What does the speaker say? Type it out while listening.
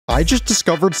I just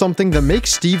discovered something that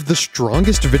makes Steve the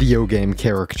strongest video game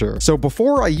character. So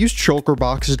before, I used shulker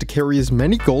boxes to carry as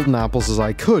many golden apples as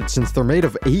I could, since they're made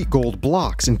of 8 gold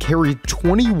blocks and carried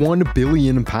 21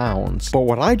 billion pounds. But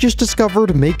what I just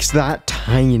discovered makes that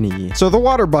tiny. So the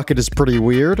water bucket is pretty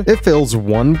weird. It fills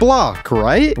 1 block,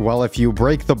 right? Well, if you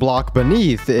break the block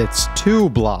beneath, it's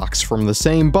 2 blocks from the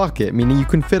same bucket, meaning you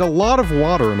can fit a lot of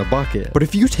water in a bucket. But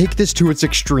if you take this to its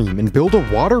extreme and build a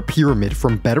water pyramid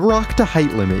from bedrock to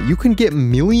height limit, you can get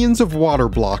millions of water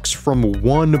blocks from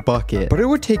 1 bucket. But it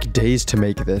would take days to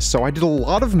make this, so I did a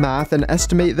lot of math and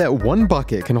estimate that 1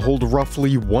 bucket can hold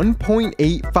roughly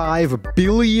 1.85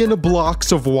 billion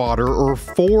blocks of water, or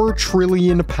 4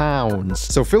 trillion pounds.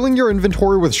 So filling your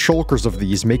inventory with shulkers of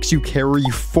these makes you carry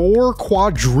 4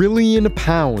 quadrillion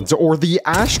pounds, or the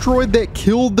asteroid that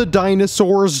killed the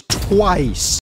dinosaurs twice.